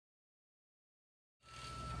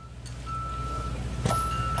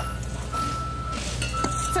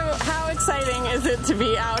exciting is it to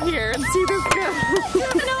be out here and see this girl? You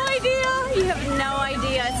have no idea. You have no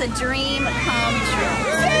idea. It's a dream come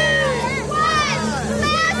true.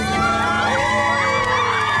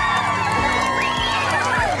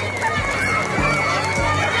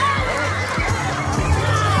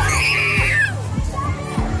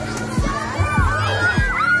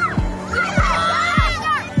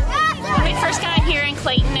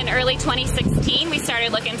 Clayton in early 2016, we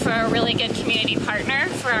started looking for a really good community partner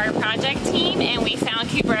for our project team, and we found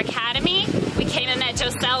Cooper Academy. We came in at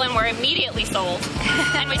Jocell and were immediately sold.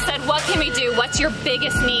 And we said, what can we do? What's your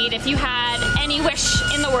biggest need? If you had any wish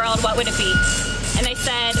in the world, what would it be? And they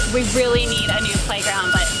said, we really need a new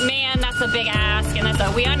playground, but man, that's a big ask, and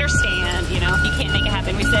that's we understand, you know, if you can't make it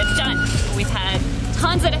happen. We said, done. We've had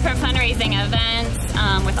tons of different fundraising events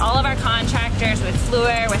with all of our contractors, with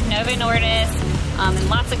Fluor, with Novo Nordisk, and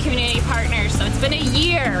lots of community partners. So it's been a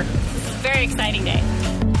year. It's a very exciting day.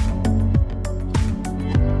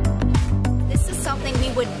 This is something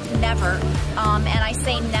we would never, and I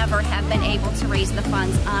say never, have been able to raise the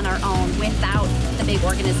funds on our own without the big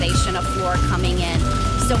organization of Fluor coming in.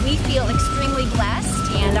 So we feel extremely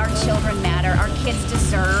blessed, and our children matter. Our kids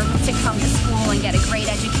deserve to come to school and get a great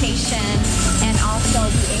education, and also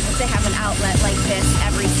be able to have an outlet like this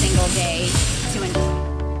every single day to enjoy.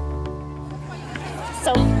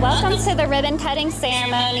 So welcome to the ribbon cutting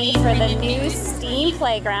ceremony for the new STEAM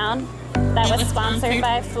playground that was sponsored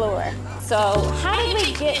by Fluor. So how did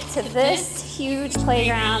we get to this huge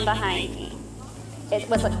playground behind me? It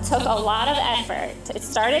took a lot of effort. It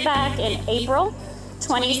started back in April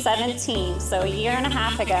 2017, so a year and a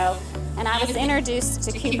half ago, and I was introduced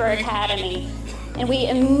to Cooper Academy. And we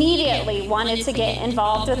immediately wanted to get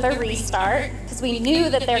involved with a restart because we knew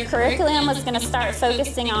that their curriculum was going to start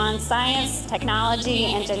focusing on science, technology,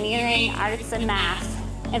 engineering, arts, and math.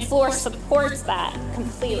 And Fluor supports that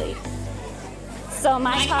completely. So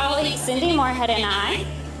my colleague Cindy Moorhead and I,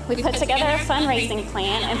 we put together a fundraising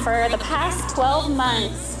plan, and for the past 12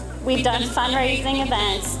 months, we've done fundraising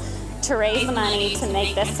events to raise money to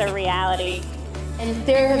make this a reality. And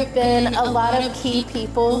there have been a lot of key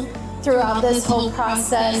people throughout this whole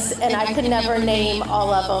process, and I could never name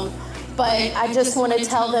all of them. But I just want to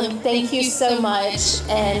tell them thank you so much,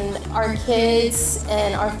 and our kids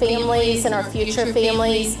and our families and our future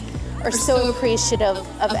families are so appreciative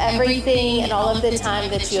of everything and all of the time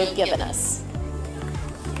that you have given us.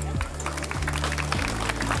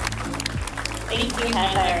 Thank you,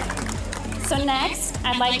 Heather. So next,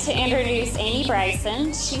 I'd like to introduce Amy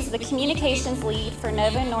Bryson. She's the communications lead for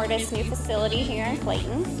Novo Nordisk's new facility here in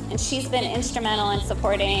Clayton, and she's been instrumental in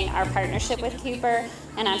supporting our partnership with Cooper,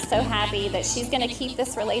 and I'm so happy that she's going to keep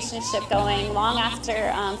this relationship going long after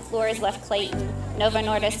Fluor has left Clayton. Novo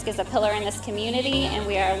Nordisk is a pillar in this community, and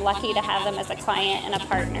we are lucky to have them as a client and a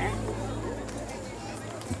partner.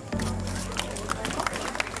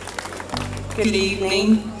 Good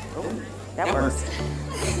evening. Oh, that works.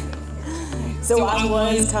 So I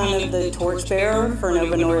was kind of the torchbearer for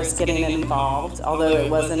Novo Nordisk getting involved, although it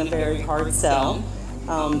wasn't a very hard sell.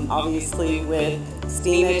 Obviously with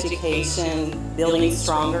STEAM education, building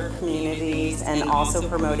stronger communities, and also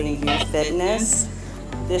promoting youth fitness,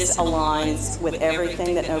 this aligns with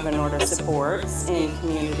everything that Novo Nordisk supports in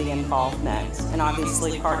community involvement. And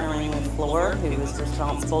obviously partnering with Fluor, who is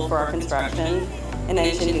responsible for our construction and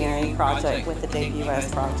engineering project with the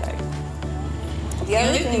WS project. The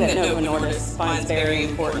other thing that Novo Nordisk finds very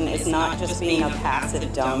important is not just being a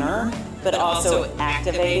passive donor, but also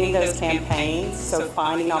activating those campaigns, so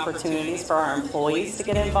finding opportunities for our employees to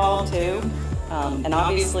get involved too. And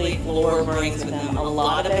obviously Fluor brings with them a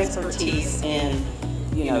lot of expertise in,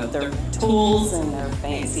 you know, their tools and their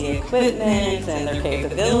fancy equipment and their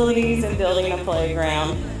capabilities in building a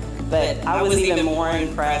playground. But I was even more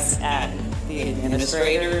impressed at the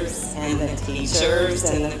administrators and the teachers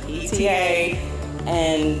and the PTA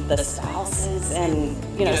and the spouses and,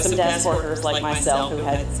 you know, some desk workers like myself who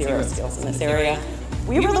had zero skills in this area.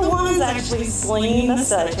 We were the ones actually slinging the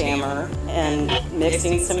sledgehammer and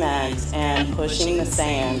mixing cement and pushing the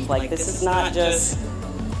sand. Like, this is not just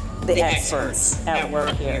the experts at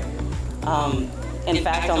work here. In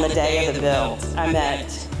fact, on the day of the build, I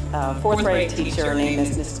met a fourth grade teacher named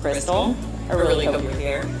Miss Crystal. I really hope you're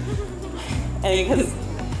here. And because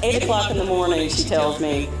 8 o'clock in the morning, she tells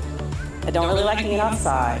me, I don't really like being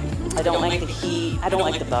outside. I don't like the heat. I don't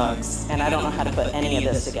like the bugs. And I don't know how to put any of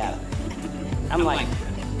this together. I'm like,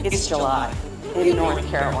 it's July in North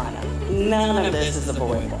Carolina. None of this is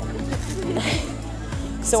avoidable.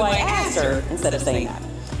 So I asked her, instead of saying that,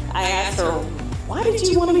 I asked her, why did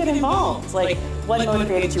you want to get involved? Like, what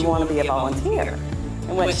motivated you want to be a volunteer?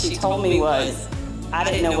 And what she told me was, I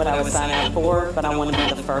didn't know what I was signing up for, but I wanted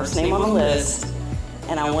to be the first name on the list,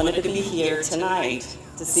 and I wanted to be here tonight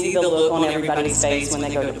to see the look on everybody's face when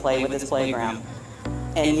they go to play with this playground.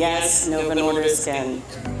 And yes, Novo Nordisk and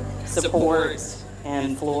supports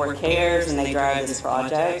and Fluor cares, and they drive this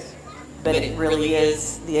project, but it really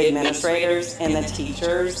is the administrators and the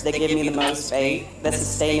teachers that give me the most faith that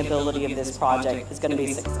sustainability of this project is going to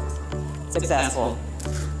be successful.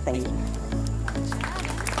 Thank you.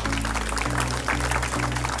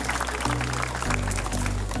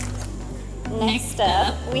 Next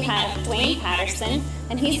up, we have Dwayne Patterson,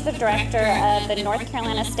 and he's the director of the North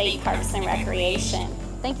Carolina State Parks and Recreation.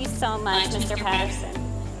 Thank you so much, Mr. Patterson.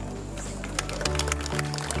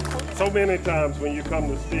 So many times when you come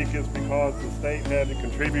to speak, it's because the state had to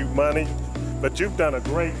contribute money, but you've done a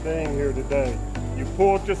great thing here today. You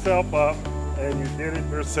pulled yourself up and you did it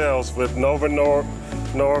yourselves with Novo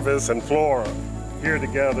Nordisk and Fluor here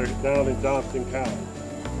together down in Johnston County.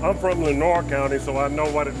 I'm from Lenore County, so I know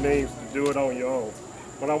what it means to do it on your own.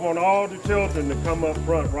 But I want all the children to come up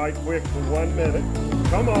front right quick for 1 minute.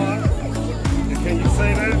 Come on. Can you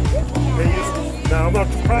say that? Now I'm going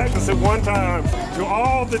to practice it one time. To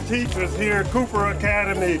all the teachers here at Cooper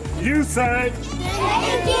Academy, you say,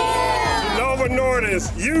 thank you. To Novo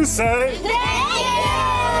Nordisk, you say, thank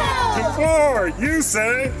you. To Fluor, you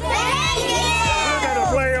say, thank you. We're going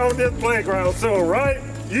to play on this playground soon, right?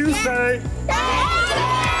 You say, thank you.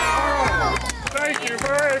 Thank you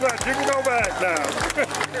very much. You can go back now.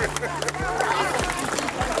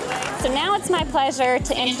 So now it's my pleasure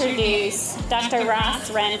to introduce Dr. Ross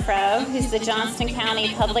Renfrow, who's the Johnston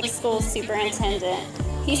County Public Schools Superintendent.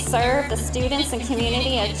 He served the students and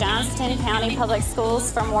community of Johnston County Public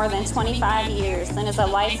Schools for more than 25 years and is a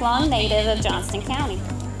lifelong native of Johnston County.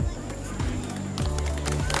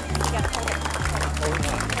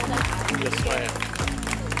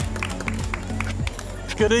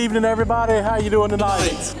 Good evening, everybody. How you doing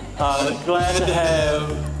tonight? Glad to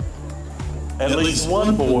have at least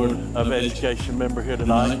one Board of Education member here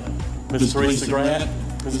tonight, Ms. Teresa Grant.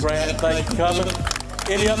 Ms. Grant, thank you for coming.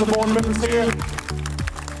 Any other board members here?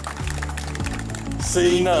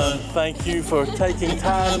 Seeing none, thank you for taking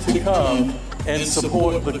time to come and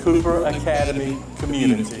support the Cooper Academy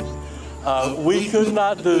community. We could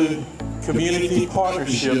not do community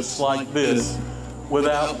partnerships like this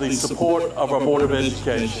without the support of our Board of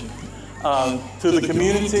Education. To the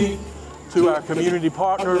community, to our community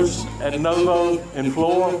partners at Novo and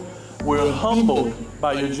Fluor, we're humbled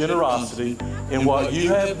by your generosity in what you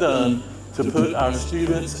have done to put our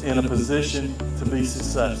students in a position to be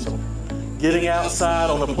successful. Getting outside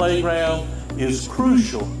on the playground is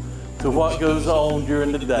crucial to what goes on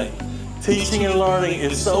during the day. Teaching and learning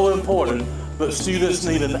is so important, but students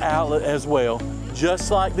need an outlet as well, just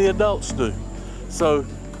like the adults do. So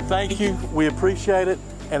thank you, we appreciate it,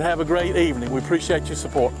 and have a great evening. We appreciate your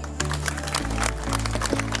support.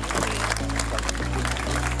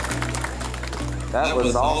 That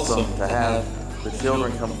was awesome to have the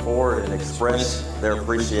children come forward and express their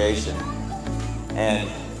appreciation. And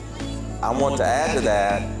I want to add to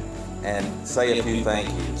that and say a few thank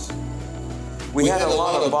yous. We had a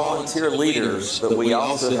lot of volunteer leaders, but we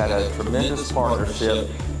also had a tremendous partnership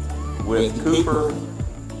with Cooper.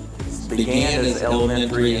 It began as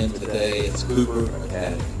elementary and today it's Cooper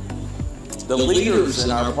Academy. The leaders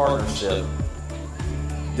in our partnership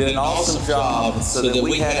did an awesome job so that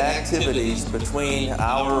we had activities between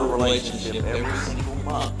our relationship every single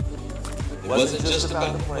month. It wasn't just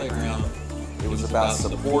about the playground, it was about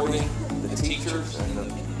supporting the teachers and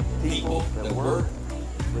the people that work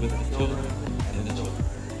with the children and the children.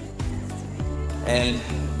 And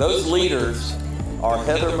those leaders are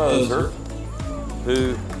Heather Moser,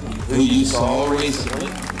 who you saw recently,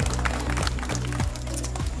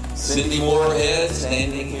 Cindy Moorhead,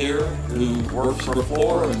 standing here, who works for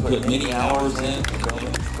Fluor and put many hours in to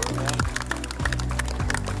building this program.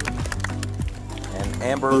 And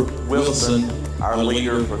Amber Wilson, our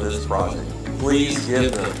leader for this project. Please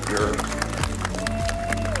give them your...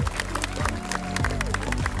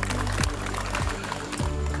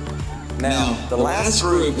 Now, the last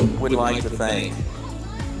group we'd like to thank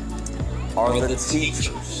are the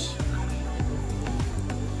teachers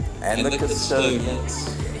and the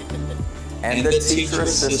custodians and the teacher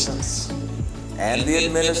assistants, and the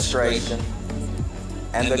administration,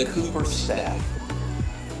 and the Cooper staff,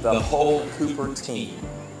 the whole Cooper team.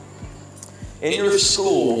 In your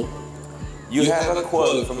school, you have a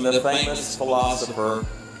quote from the famous philosopher,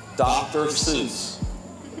 Dr. Seuss.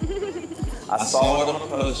 I saw it on a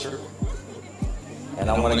poster, and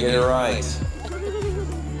I want to get it right.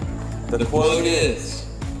 The quote is,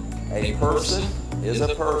 "A person is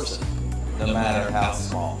a person, no matter how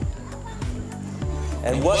small.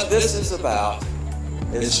 And what this is about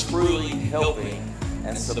is truly helping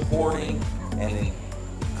and supporting and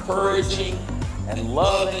encouraging and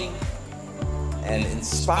loving and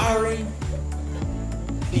inspiring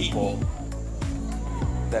people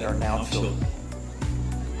that are now children.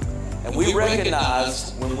 And we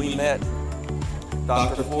recognized when we met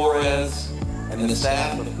Dr. Flores and the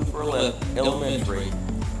staff of Cooper Elementary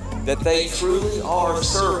that they truly are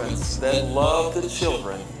servants that love the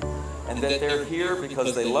children, and that they're here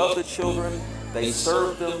because they love the children, they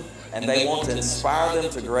serve them, and they want to inspire them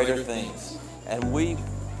to greater things. And we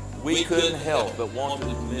couldn't help but want to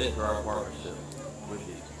commit to our partnership with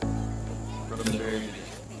you from the very beginning.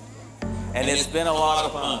 And it's been a lot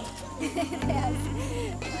of fun.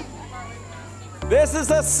 This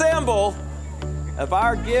is a symbol of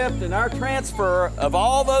our gift and our transfer of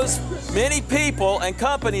all those many people and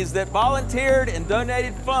companies that volunteered and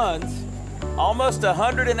donated funds, almost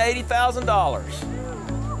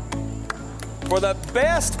 $180,000, for the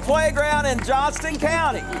best playground in Johnston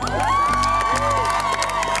County.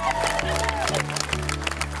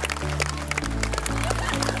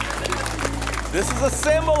 This is a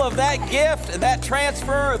symbol of that gift and that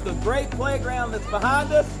transfer of the great playground that's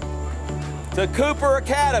behind us to Cooper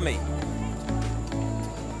Academy.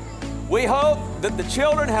 We hope that the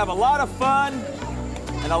children have a lot of fun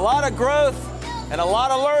and a lot of growth and a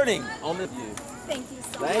lot of learning on this. Thank you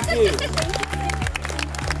so much. Thank you.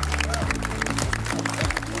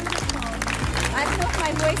 I don't know if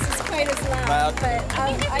my voice is quite as loud, but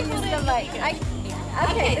I use the mic.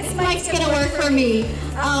 Okay, this mic's going to work for me.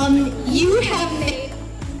 You have made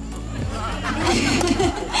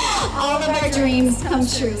all of our dreams come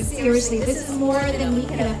true. Seriously, this is more than we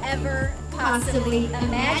could have ever possibly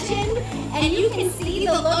imagined. And you can see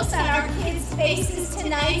the looks on our kids' faces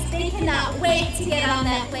tonight. They cannot wait to get on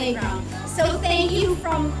that playground. So thank you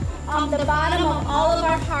from the bottom of all of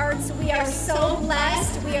our hearts. We are so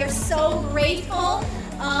blessed. We are so grateful.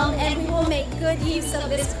 And we will make good use of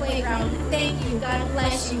this playground. Thank you. God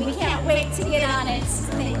bless you. We can't wait to get on it.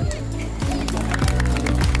 Thank you.